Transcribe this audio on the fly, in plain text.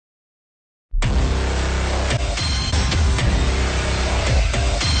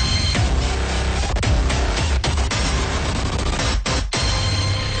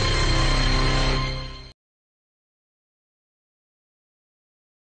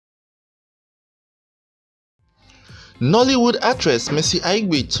Nollywood actress Mercy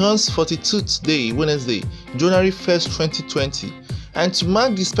Aigbe turns 42 today, Wednesday, January 1st, 2020, and to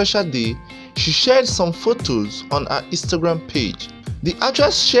mark the special day, she shared some photos on her Instagram page. The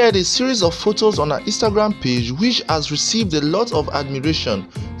actress shared a series of photos on her Instagram page which has received a lot of admiration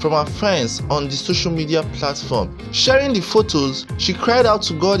from her friends on the social media platform. Sharing the photos, she cried out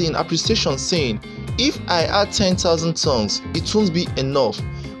to God in appreciation, saying, "If I had 10,000 tongues, it won't be enough.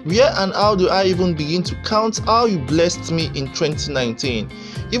 Where and how do I even begin to count how you blessed me in 2019?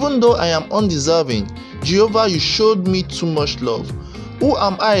 Even though I am undeserving, Jehovah, you showed me too much love. Who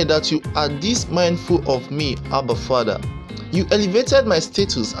am I that you are this mindful of me, Abba Father? You elevated my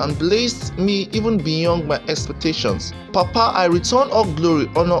status and blessed me even beyond my expectations. Papa, I return all glory,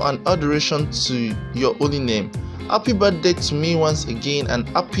 honor and adoration to your holy name. Happy birthday to me once again and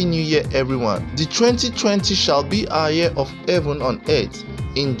Happy New Year everyone. The 2020 shall be our year of heaven on earth.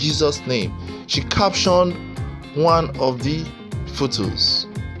 In Jesus' name," she captioned one of the photos.